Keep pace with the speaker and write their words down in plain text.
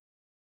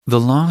The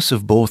loss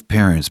of both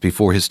parents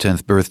before his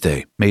 10th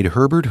birthday made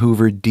Herbert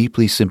Hoover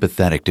deeply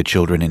sympathetic to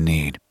children in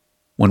need.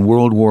 When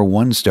World War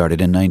I started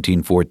in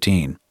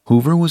 1914,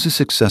 Hoover was a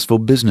successful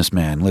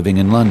businessman living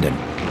in London.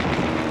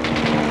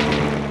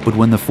 But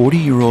when the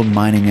 40-year-old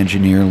mining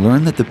engineer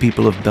learned that the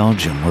people of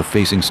Belgium were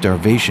facing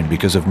starvation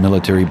because of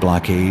military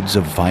blockades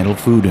of vital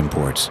food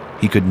imports,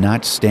 he could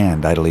not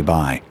stand idly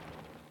by.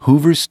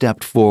 Hoover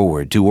stepped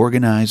forward to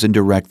organize and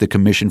direct the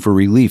Commission for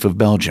Relief of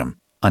Belgium,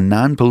 a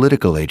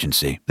non-political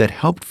agency that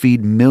helped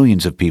feed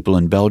millions of people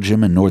in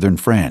Belgium and northern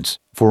France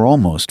for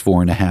almost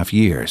 4.5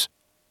 years.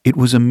 It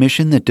was a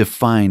mission that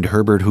defined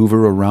Herbert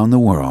Hoover around the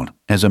world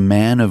as a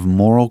man of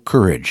moral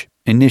courage,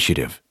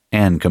 initiative,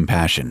 and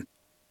compassion.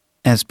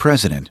 As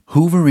president,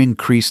 Hoover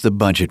increased the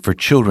budget for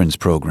children's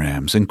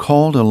programs and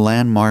called a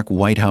landmark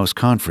White House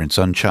conference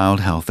on child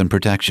health and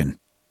protection.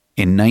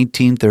 In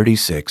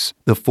 1936,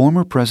 the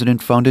former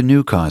president found a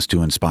new cause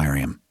to inspire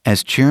him.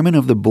 As chairman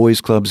of the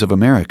Boys Clubs of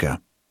America,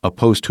 a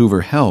post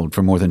Hoover held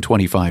for more than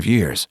 25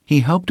 years,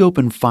 he helped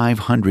open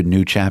 500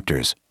 new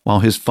chapters, while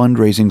his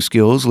fundraising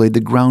skills laid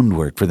the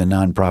groundwork for the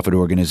nonprofit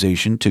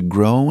organization to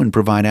grow and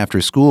provide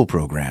after-school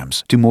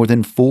programs to more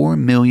than 4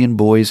 million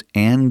boys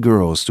and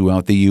girls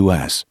throughout the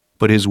U.S.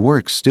 But his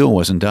work still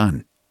wasn't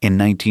done. In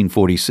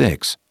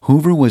 1946,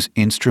 Hoover was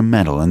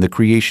instrumental in the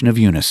creation of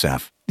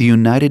UNICEF, the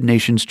United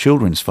Nations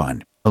Children's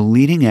Fund, a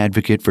leading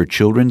advocate for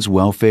children's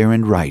welfare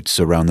and rights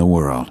around the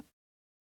world.